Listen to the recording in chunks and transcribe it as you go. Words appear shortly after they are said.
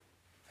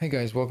Hi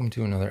guys, welcome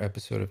to another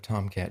episode of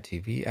Tomcat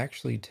TV.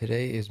 Actually,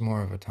 today is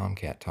more of a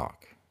Tomcat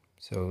talk.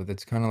 So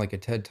that's kind of like a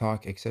TED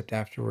talk, except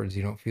afterwards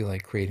you don't feel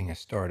like creating a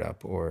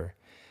startup or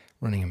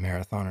running a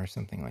marathon or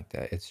something like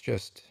that. It's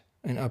just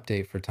an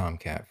update for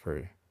Tomcat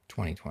for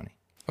 2020.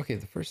 Okay,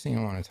 the first thing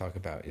I want to talk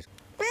about is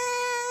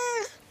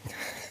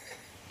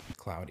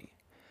Cloudy.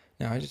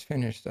 Now, I just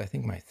finished, I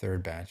think, my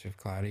third batch of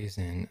Cloudies,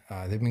 and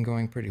they've been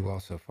going pretty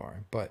well so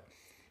far, but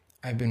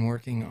I've been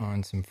working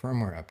on some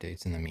firmware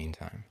updates in the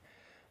meantime.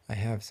 I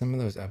have some of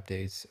those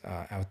updates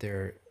out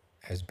there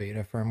as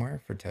beta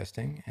firmware for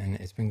testing, and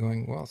it's been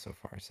going well so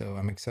far. So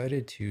I'm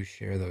excited to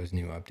share those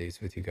new updates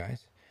with you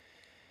guys,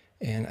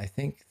 and I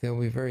think they'll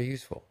be very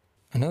useful.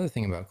 Another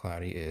thing about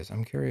Cloudy is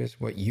I'm curious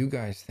what you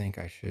guys think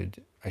I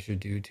should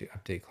do to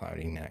update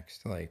Cloudy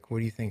next. Like, what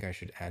do you think I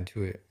should add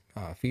to it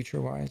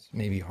feature-wise,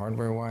 maybe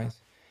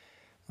hardware-wise?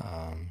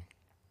 Um,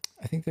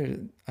 I think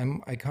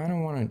I kind of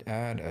want to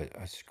add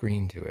a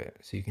screen to it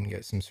so you can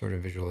get some sort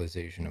of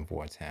visualization of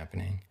what's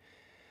happening.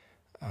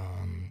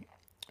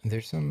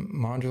 There's some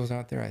modules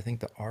out there. I think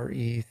the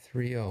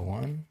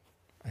RE301,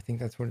 I think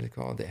that's what it's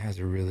called. It has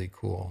a really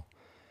cool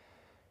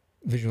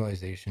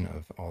visualization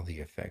of all the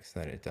effects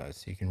that it does.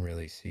 So you can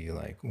really see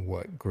like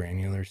what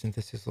granular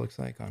synthesis looks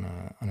like on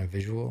a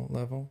visual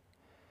level.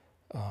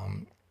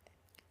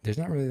 There's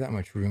not really that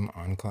much room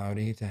on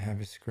Cloudy to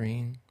have a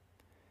screen,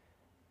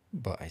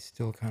 but I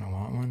still kind of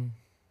want one.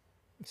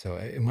 So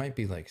it might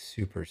be like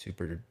super,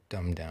 super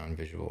dumbed down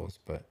visuals,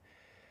 but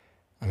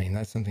I mean,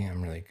 that's something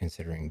I'm really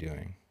considering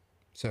doing.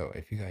 So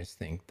if you guys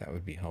think that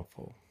would be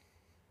helpful,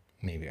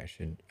 maybe I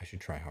should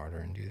try harder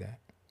and do that.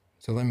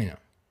 So let me know.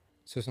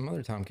 So some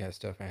other Tomcat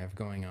stuff I have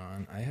going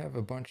on. I have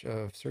a bunch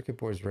of circuit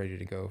boards ready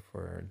to go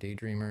for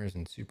daydreamers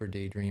and super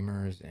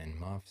daydreamers and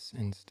muffs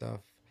and stuff.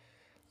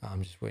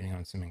 I'm just waiting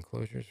on some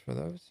enclosures for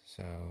those.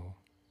 So,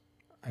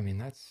 I mean,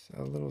 that's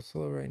a little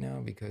slow right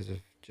now because of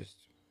just,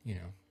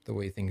 the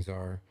way things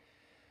are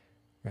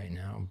right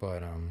now.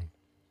 But I'm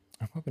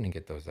hoping to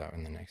get those out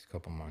in the next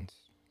couple months.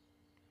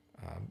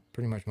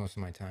 Pretty much most of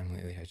my time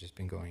lately has just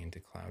been going into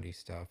Cloudy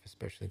stuff,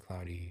 especially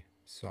Cloudy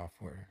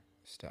software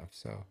stuff.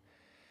 So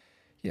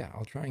yeah,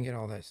 I'll try and get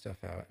all that stuff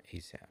out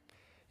ASAP.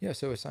 Yeah,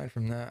 so aside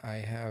from that, I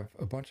have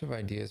a bunch of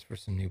ideas for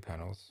some new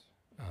pedals,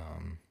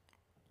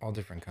 all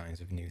different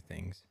kinds of new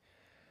things.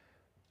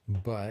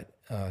 But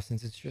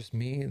since it's just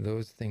me,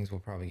 those things will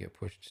probably get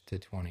pushed to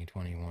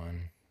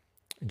 2021,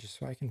 just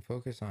so I can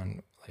focus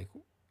on like,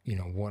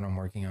 what I'm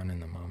working on in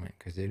the moment,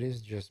 because it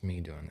is just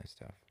me doing this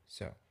stuff.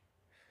 So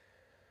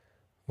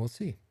we'll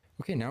see.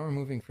 Okay, now we're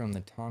moving from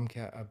the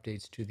Tomcat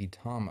updates to the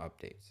Tom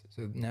updates.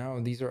 So now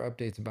these are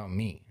updates about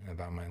me,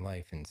 about my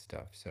life and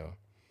stuff. So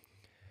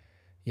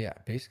yeah,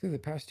 basically the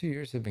past 2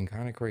 years have been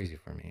kind of crazy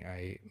for me.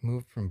 I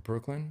moved from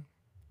Brooklyn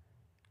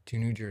to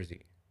New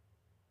Jersey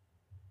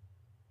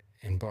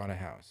and bought a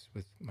house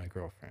with my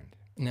girlfriend.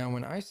 Now,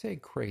 when I say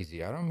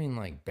crazy, I don't mean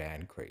like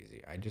bad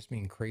crazy. I just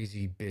mean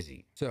crazy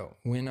busy. So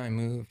when I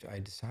moved, I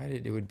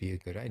decided it would be a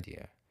good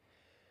idea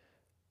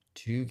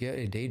to get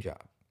a day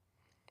job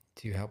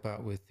to help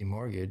out with the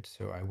mortgage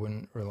so I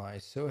wouldn't rely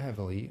so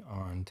heavily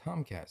on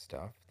Tomcat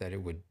stuff that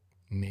it would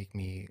make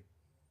me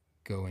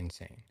go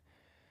insane.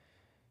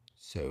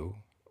 So,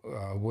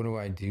 what do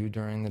I do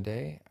during the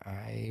day?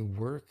 I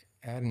work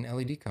at an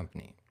LED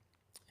company,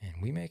 and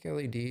we make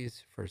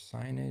LEDs for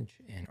signage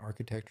and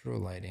architectural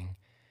lighting,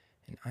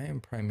 and I am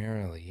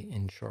primarily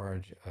in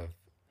charge of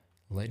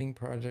lighting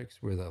projects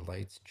where the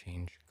lights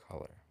change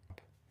color.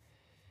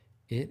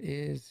 It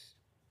is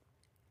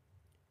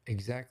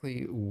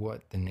exactly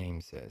what the name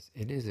says.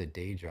 It is a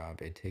day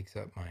job. It takes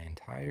up my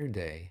entire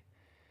day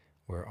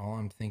where all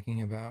I'm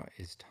thinking about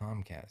is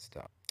Tomcat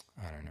stuff.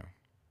 I don't know.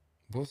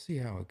 We'll see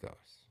how it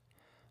goes.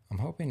 I'm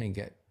hoping to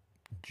get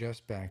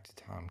just back to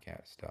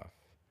Tomcat stuff.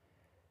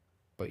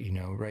 But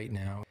right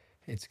now,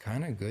 it's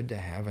kind of good to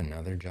have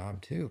another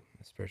job too,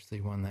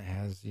 especially one that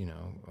has,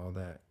 all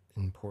that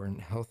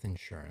important health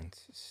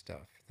insurance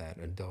stuff that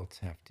adults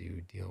have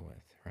to deal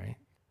with, right?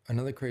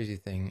 Another crazy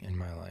thing in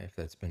my life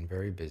that's been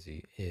very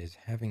busy is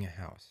having a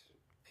house.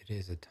 It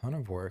is a ton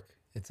of work.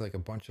 It's like a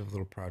bunch of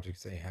little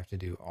projects that you have to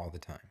do all the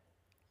time.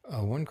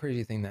 One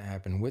crazy thing that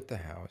happened with the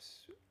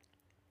house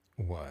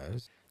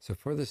was, so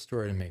for this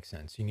story to make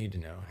sense, you need to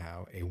know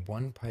how a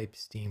one-pipe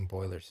steam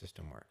boiler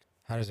system works.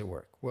 How does it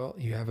work? Well,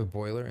 you have a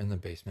boiler in the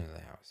basement of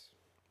the house.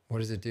 What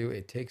does it do?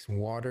 It takes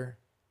water,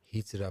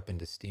 heats it up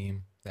into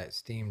steam. That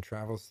steam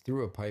travels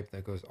through a pipe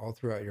that goes all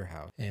throughout your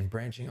house. And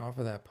branching off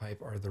of that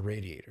pipe are the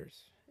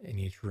radiators in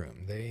each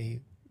room.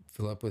 They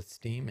fill up with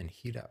steam and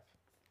heat up.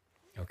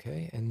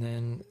 Okay, and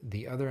then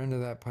the other end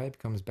of that pipe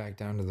comes back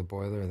down to the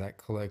boiler. That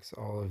collects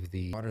all of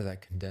the water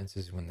that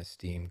condenses when the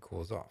steam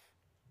cools off.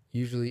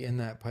 Usually in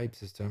that pipe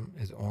system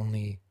is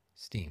only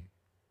steam.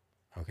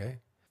 Okay?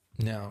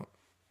 Now,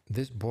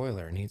 this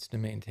boiler needs to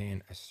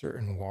maintain a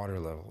certain water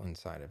level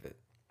inside of it.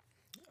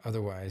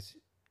 Otherwise,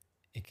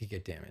 it could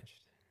get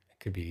damaged.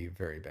 It could be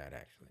very bad,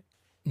 actually.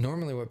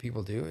 Normally what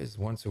people do is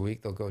once a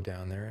week they'll go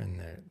down there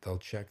and they'll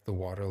check the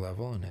water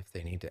level, and if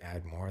they need to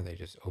add more, they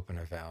just open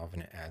a valve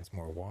and it adds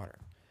more water.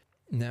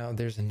 Now,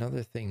 there's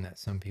another thing that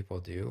some people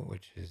do,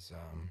 which is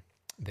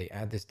they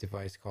add this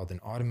device called an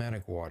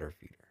automatic water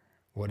feeder.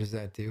 What does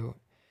that do?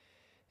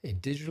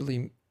 It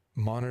digitally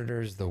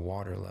monitors the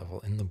water level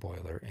in the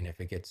boiler, and if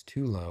it gets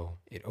too low,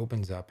 it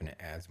opens up and it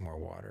adds more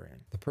water in.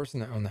 The person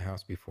that owned the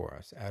house before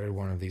us added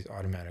one of these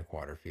automatic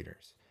water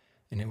feeders,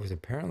 and it was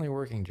apparently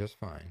working just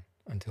fine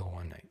until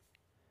one night.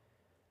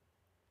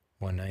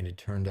 One night it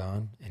turned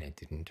on and it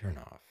didn't turn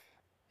off.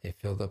 It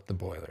filled up the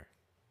boiler.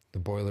 The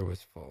boiler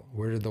was full.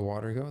 Where did the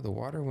water go? The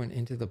water went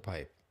into the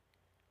pipe.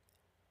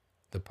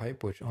 The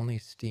pipe which only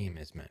steam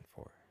is meant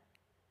for.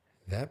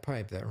 That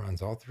pipe that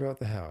runs all throughout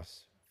the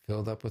house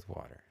filled up with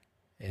water.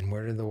 And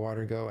where did the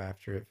water go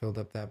after it filled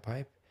up that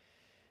pipe?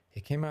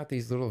 It came out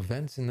these little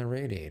vents in the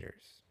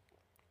radiators.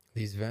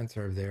 These vents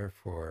are there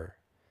for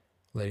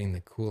letting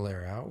the cool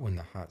air out when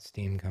the hot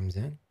steam comes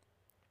in.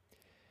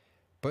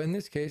 But in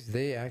this case,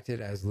 they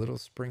acted as little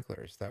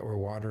sprinklers that were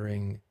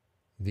watering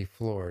the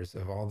floors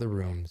of all the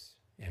rooms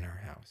in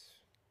our house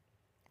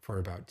for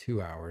about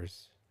 2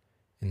 hours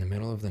in the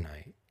middle of the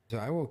night. So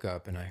I woke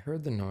up and I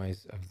heard the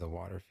noise of the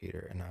water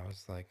feeder and I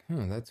was like,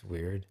 that's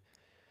weird.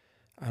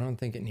 I don't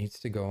think it needs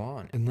to go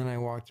on. And then I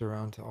walked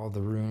around to all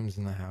the rooms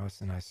in the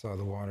house and I saw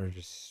the water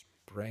just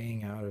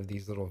spraying out of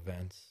these little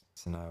vents.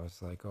 And I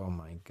was like, oh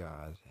my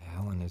God,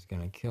 Helen is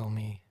gonna kill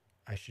me.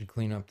 I should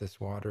clean up this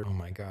water. Oh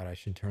my God, I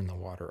should turn the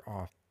water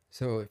off.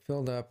 So it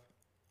filled up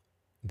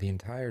the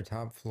entire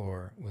top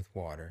floor with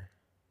water.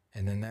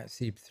 And then that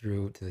seeped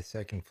through to the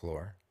second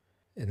floor.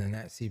 And then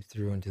that seeped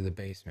through into the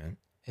basement.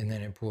 And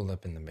then it pooled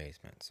up in the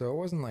basement. So it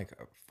wasn't like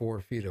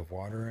 4 feet of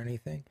water or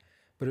anything,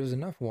 but it was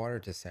enough water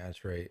to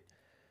saturate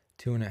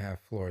 2.5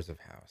 floors of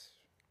house.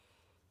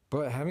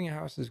 But having a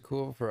house is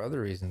cool for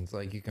other reasons.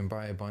 Like you can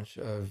buy a bunch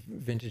of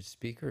vintage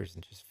speakers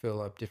and just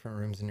fill up different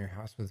rooms in your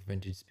house with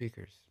vintage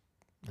speakers.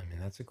 I mean,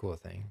 that's a cool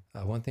thing.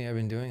 One thing I've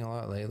been doing a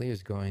lot lately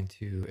is going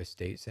to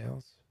estate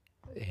sales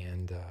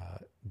and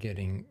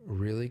getting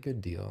really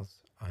good deals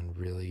on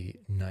really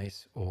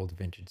nice old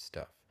vintage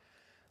stuff.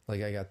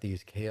 Like I got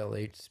these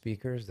KLH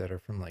speakers that are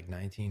from like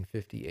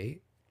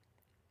 1958,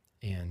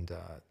 and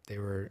they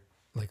were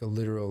like a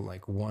literal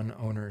like one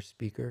owner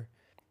speaker,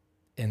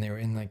 and they were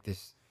in like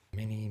this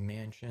mini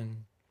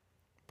mansion,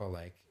 but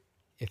like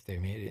if they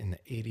made it in the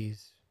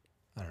 80s,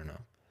 I don't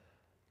know.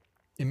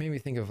 It made me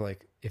think of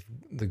like if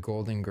the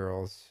Golden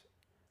Girls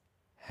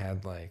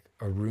had like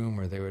a room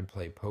where they would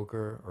play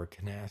poker or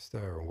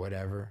canasta or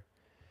whatever,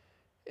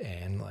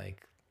 and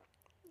like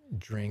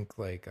drink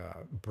like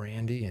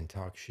brandy and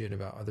talk shit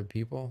about other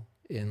people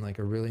in like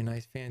a really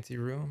nice fancy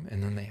room,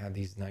 and then they had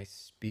these nice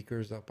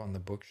speakers up on the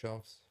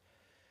bookshelves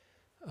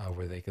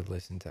where they could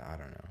listen to, I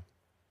don't know,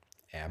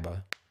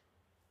 ABBA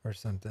or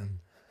something,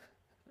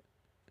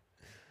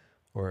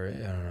 or I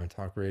don't know,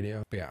 talk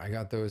radio. But yeah, I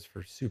got those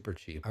for super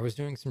cheap. I was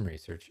doing some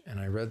research and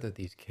I read that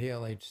these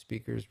KLH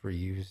speakers were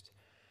used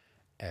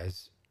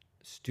as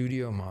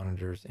studio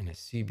monitors in a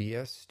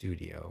CBS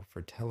studio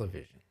for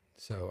television.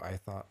 So I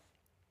thought,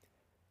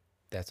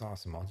 that's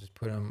awesome. I'll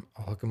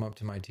hook them up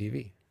to my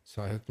TV.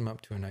 So I hooked them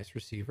up to a nice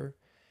receiver,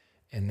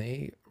 and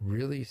they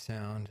really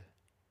sound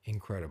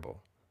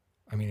incredible.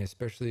 I mean,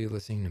 especially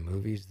listening to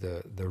movies,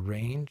 the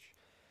range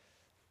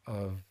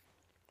of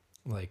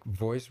like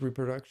voice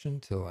reproduction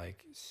to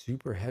like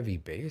super heavy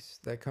bass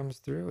that comes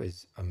through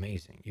is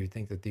amazing. You'd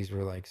think that these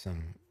were like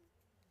some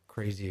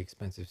crazy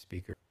expensive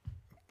speaker.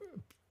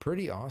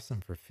 Pretty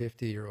awesome for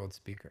 50-year-old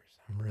speakers.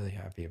 I'm really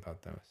happy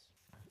about those.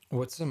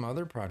 What's some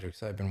other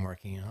projects I've been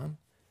working on?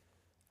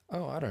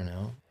 Oh, I don't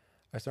know.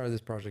 I started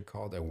this project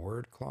called a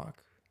word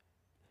clock.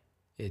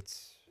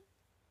 It's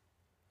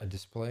a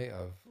display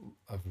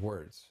of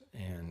words,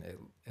 and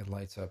it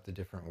lights up the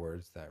different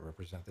words that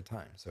represent the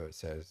time. So it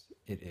says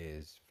it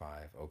is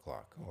 5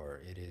 o'clock or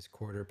it is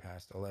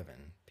 11:15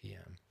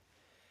 p.m.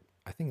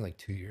 I think like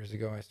 2 years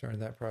ago I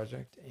started that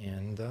project,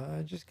 and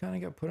just kind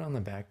of got put on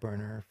the back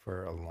burner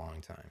for a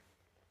long time.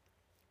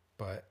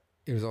 But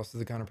it was also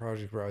the kind of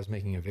project where I was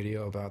making a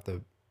video about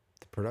the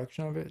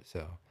production of it,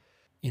 so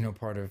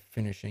part of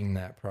finishing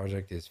that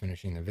project is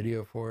finishing the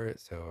video for it.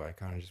 So I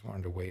kind of just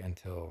wanted to wait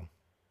until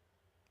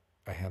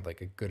I had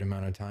like a good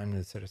amount of time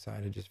to set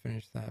aside to just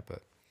finish that,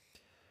 but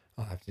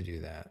I'll have to do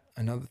that.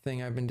 Another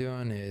thing I've been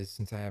doing is,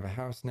 since I have a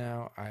house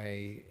now,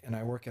 I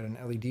work at an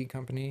LED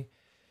company,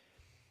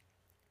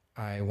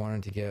 I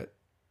wanted to get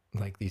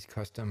like these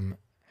custom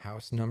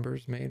house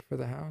numbers made for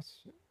the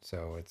house.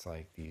 So it's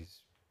like these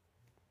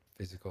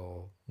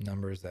physical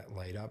numbers that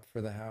light up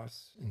for the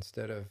house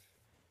instead of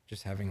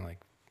just having like,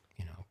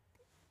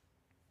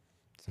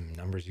 some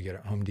numbers you get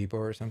at Home Depot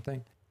or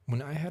something.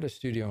 When I had a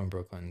studio in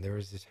Brooklyn, there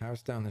was this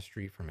house down the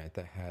street from it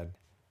that had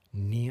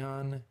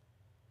neon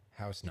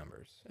house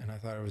numbers. And I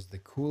thought it was the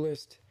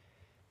coolest,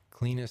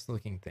 cleanest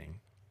looking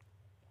thing.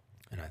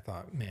 And I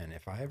thought, man,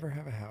 if I ever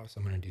have a house,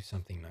 I'm going to do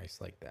something nice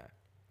like that.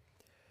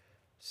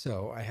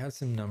 So I had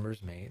some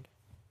numbers made.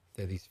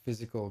 They're these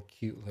physical,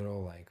 cute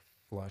little like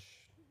flush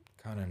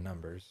kind of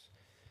numbers.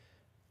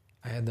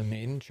 I had them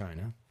made in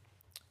China.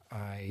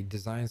 I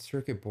designed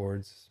circuit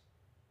boards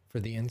for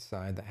the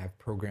inside that have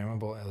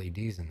programmable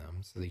LEDs in them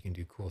so that you can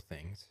do cool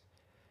things.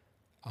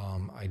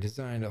 I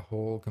designed a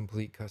whole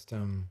complete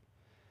custom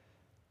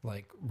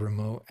like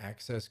remote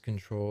access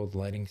controlled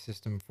lighting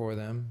system for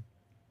them,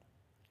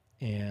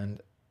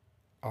 and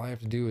all I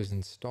have to do is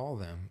install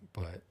them.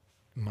 But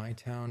my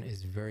town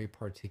is very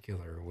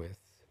particular with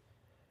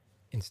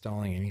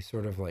installing any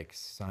sort of like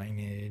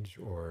signage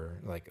or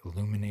like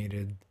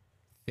illuminated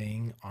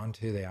thing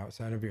onto the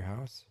outside of your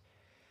house,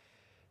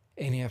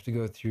 and you have to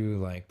go through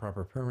like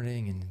proper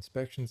permitting and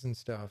inspections and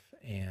stuff.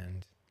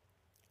 And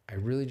I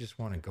really just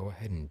want to go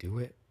ahead and do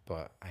it,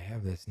 but I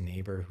have this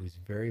neighbor who's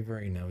very,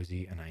 very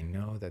nosy, and I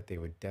know that they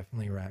would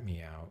definitely rat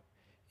me out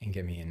and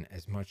get me in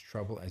as much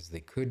trouble as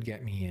they could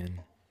get me in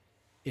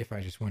if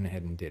I just went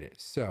ahead and did it.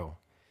 So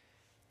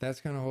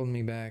that's kind of holding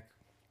me back,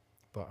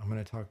 but I'm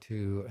going to talk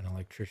to an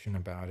electrician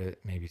about it,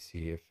 maybe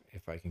see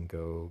if I can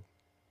go,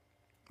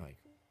 like,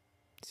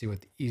 see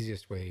what the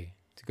easiest way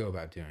to go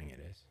about doing it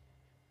is,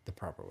 the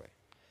proper way.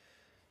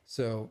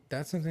 So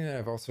that's something that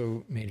I've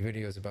also made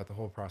videos about, the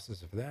whole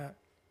process of that.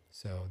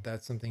 So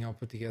that's something I'll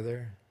put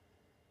together.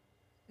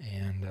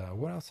 And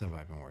what else have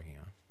I been working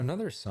on?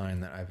 Another sign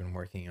that I've been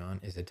working on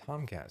is a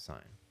Tomcat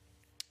sign.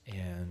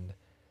 And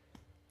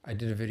I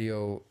did a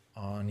video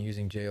on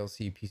using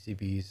JLC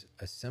PCB's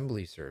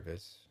assembly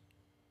service.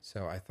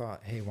 So I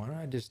thought, hey, why don't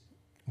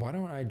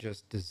I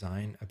just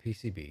design a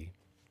PCB,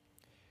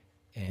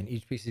 and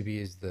each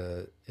PCB is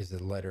the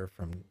letter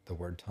from the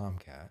word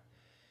Tomcat,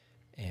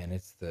 and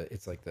it's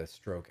like the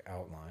stroke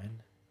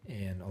outline,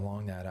 and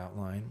along that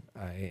outline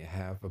I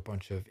have a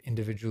bunch of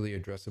individually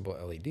addressable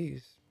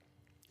LEDs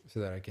so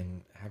that I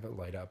can have it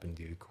light up and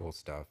do cool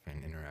stuff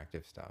and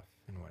interactive stuff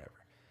and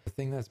whatever. The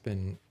thing that's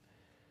been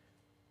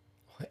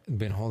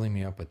holding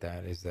me up with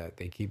that is that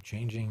they keep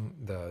changing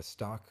the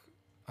stock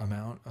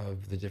amount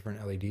of the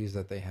different LEDs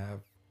that they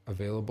have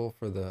available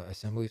for the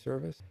assembly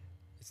service.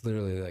 It's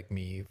literally like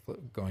me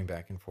going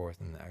back and forth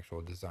in the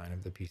actual design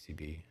of the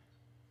PCB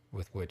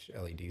with which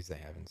LEDs they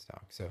have in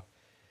stock. So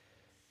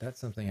that's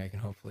something I can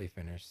hopefully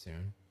finish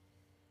soon.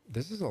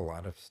 This is a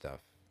lot of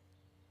stuff.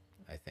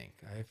 I think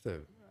I have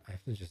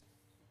to just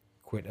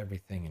quit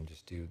everything and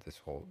just do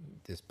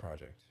this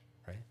project,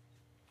 right?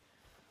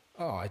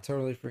 Oh, I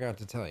totally forgot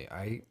to tell you.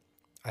 I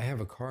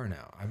have a car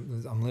now.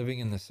 I'm living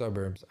in the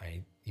suburbs.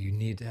 You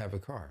need to have a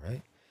car,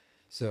 right?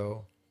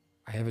 So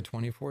I have a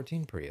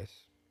 2014 Prius,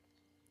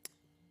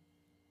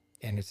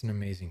 and it's an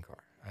amazing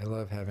car. I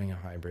love having a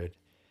hybrid,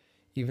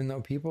 even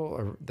though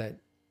people that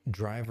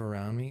drive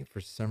around me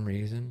for some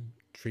reason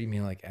treat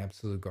me like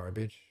absolute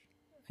garbage.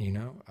 You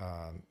know,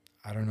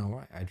 I don't know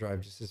why. I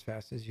drive just as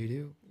fast as you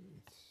do.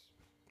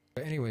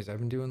 But anyways, I've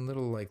been doing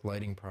little like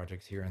lighting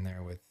projects here and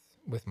there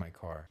with my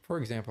car. For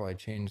example, I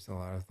changed a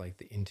lot of like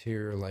the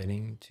interior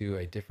lighting to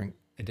a different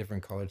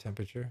color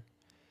temperature,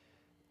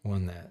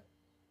 one that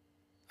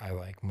I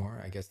like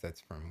more. I guess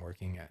that's from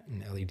working at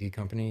an LED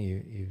company.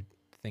 You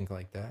think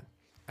like that.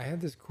 I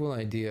had this cool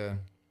idea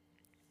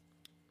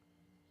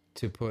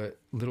to put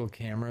little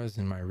cameras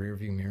in my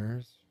rearview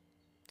mirrors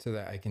so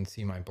that I can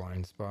see my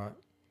blind spot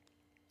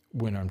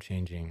when I'm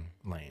changing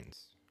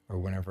lanes or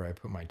whenever I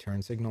put my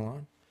turn signal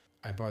on.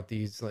 I bought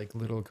these like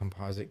little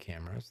composite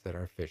cameras that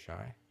are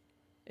fisheye,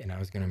 and I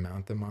was going to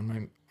mount them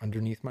on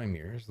underneath my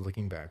mirrors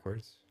looking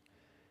backwards.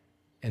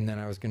 And then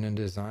I was going to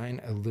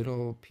design a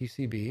little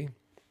PCB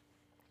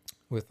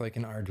with like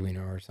an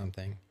Arduino or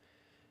something,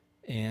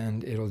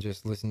 and it'll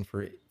just listen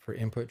for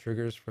input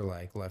triggers for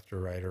like left or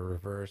right or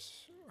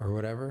reverse or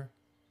whatever,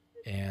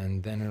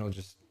 and then it'll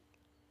just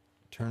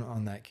turn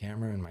on that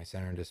camera in my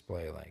center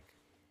display. Like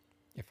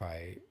if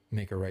I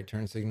make a right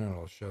turn signal,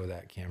 it'll show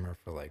that camera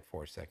for like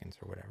 4 seconds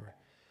or whatever.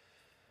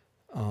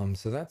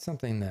 So that's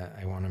something that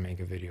I want to make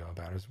a video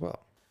about as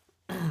well.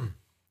 I'm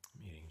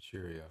eating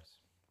Cheerios.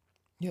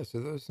 Yeah, so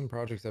those are some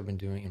projects I've been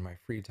doing in my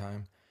free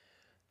time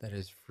that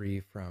is free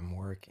from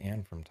work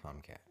and from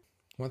Tomcat.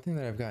 One thing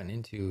that I've gotten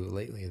into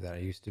lately that I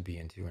used to be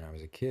into when I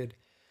was a kid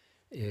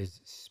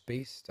is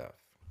space stuff.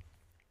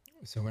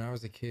 So when I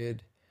was a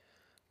kid,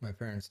 my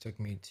parents took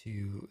me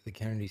to the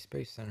Kennedy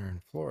Space Center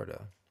in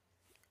Florida,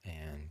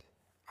 and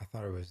I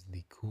thought it was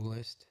the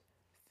coolest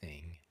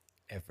thing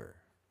ever,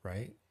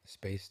 right?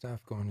 Space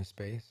stuff, going to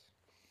space.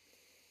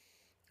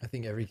 I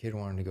think every kid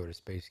wanted to go to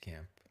space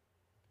camp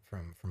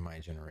from my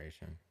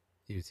generation.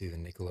 You'd see the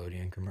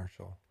Nickelodeon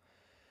commercial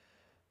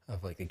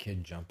of like a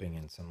kid jumping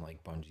in some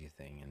like bungee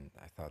thing, and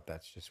I thought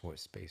that's just what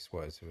space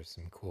was. It was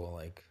some cool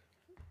like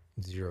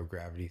zero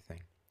gravity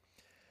thing.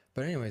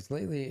 But anyways,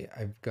 lately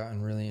I've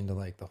gotten really into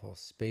like the whole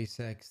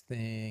SpaceX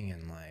thing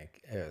and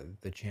like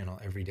the channel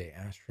Everyday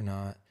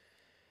Astronaut,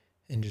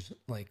 and just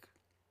like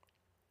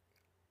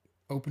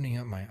opening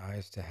up my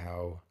eyes to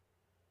how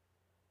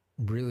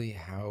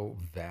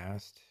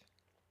vast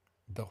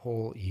the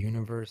whole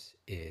universe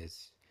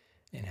is,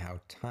 and how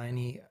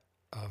tiny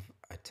of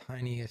a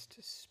tiniest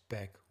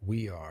speck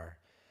we are,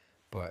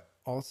 but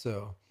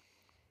also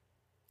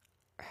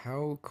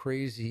how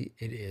crazy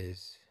it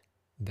is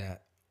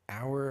that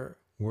our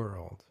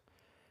world,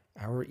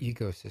 our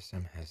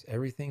ecosystem has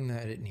everything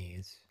that it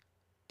needs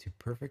to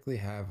perfectly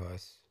have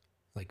us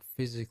like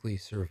physically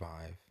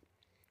survive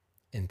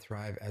and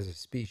thrive as a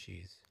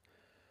species,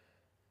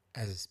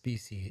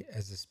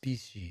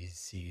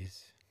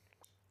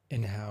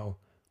 and how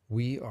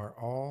we are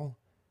all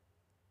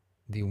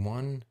the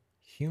one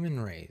human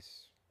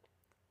race.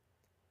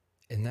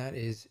 And that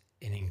is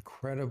an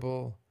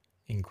incredible,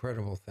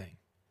 incredible thing.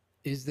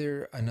 Is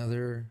there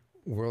another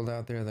world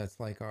out there that's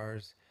like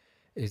ours?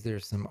 Is there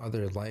some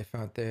other life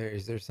out there?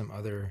 Is there some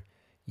other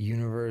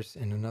universe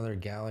in another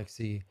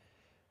galaxy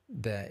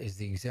that is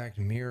the exact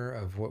mirror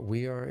of what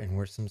we are, and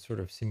we're some sort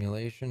of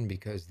simulation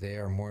because they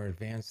are more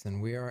advanced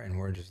than we are, and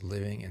we're just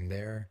living in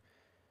their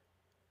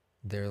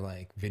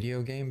like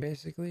video game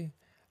basically?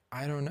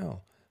 I don't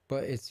know.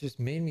 But it's just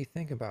made me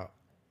think about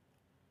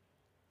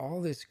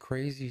all this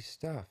crazy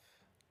stuff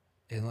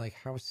and like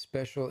how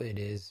special it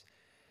is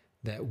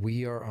that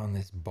we are on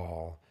this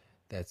ball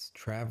that's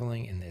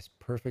traveling in this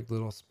perfect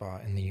little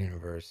spot in the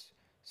universe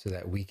so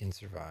that we can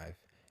survive.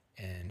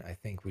 And I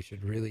think we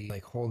should really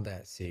like hold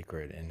that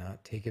sacred and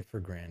not take it for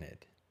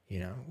granted. You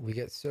know, we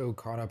get so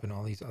caught up in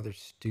all these other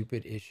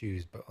stupid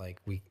issues, but like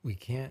we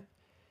can't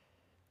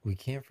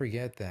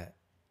forget that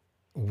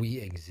we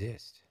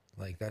exist.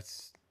 Like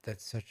that's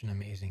such an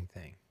amazing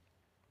thing.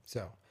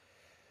 So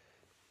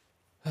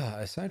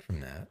aside from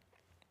that,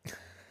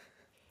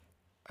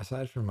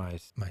 aside from my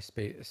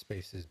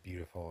space is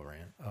beautiful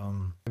rant,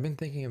 I've been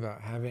thinking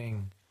about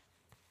having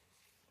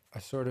a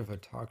sort of a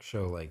talk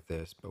show like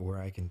this, but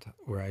where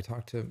where I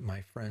talk to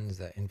my friends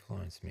that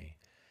influence me,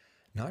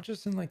 not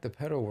just in like the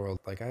pedal world.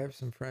 Like I have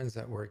some friends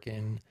that work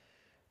in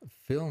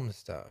film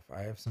stuff.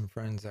 I have some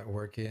friends that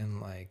work in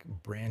like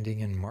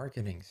branding and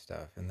marketing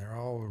stuff, and they're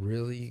all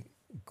really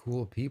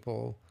cool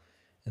people,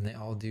 and they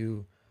all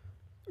do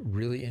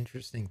really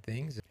interesting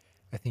things.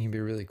 I think it'd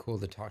be really cool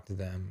to talk to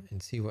them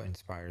and see what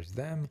inspires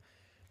them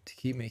to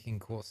keep making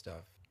cool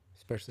stuff,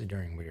 especially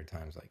during weird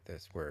times like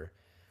this where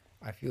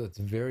I feel it's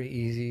very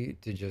easy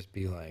to just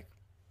be like,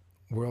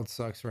 world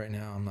sucks right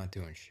now, I'm not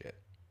doing shit.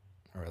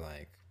 Or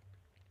like,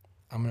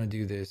 I'm going to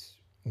do this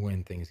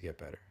when things get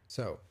better.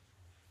 So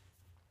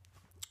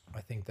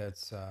I think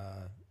that's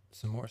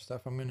some more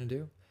stuff I'm going to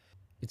do.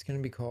 It's going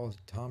to be called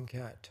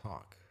Tomcat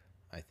Talk,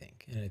 I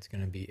think. And it's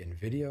going to be in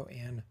video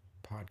and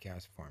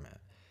podcast format.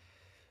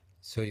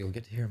 So you'll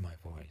get to hear my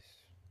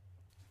voice.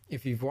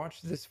 If you've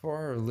watched this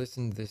far or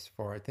listened this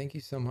far, thank you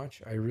so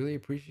much. I really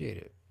appreciate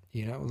it.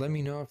 You know, let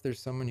me know if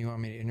there's someone you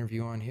want me to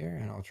interview on here,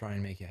 and I'll try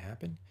and make it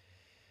happen.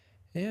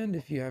 And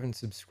if you haven't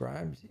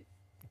subscribed,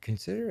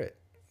 consider it.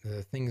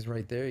 The thing's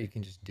right there. You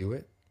can just do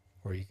it,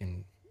 or you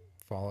can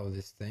follow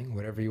this thing,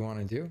 whatever you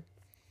want to do.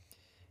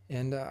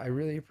 And I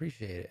really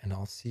appreciate it, and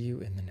I'll see you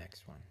in the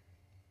next one.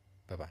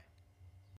 Bye-bye.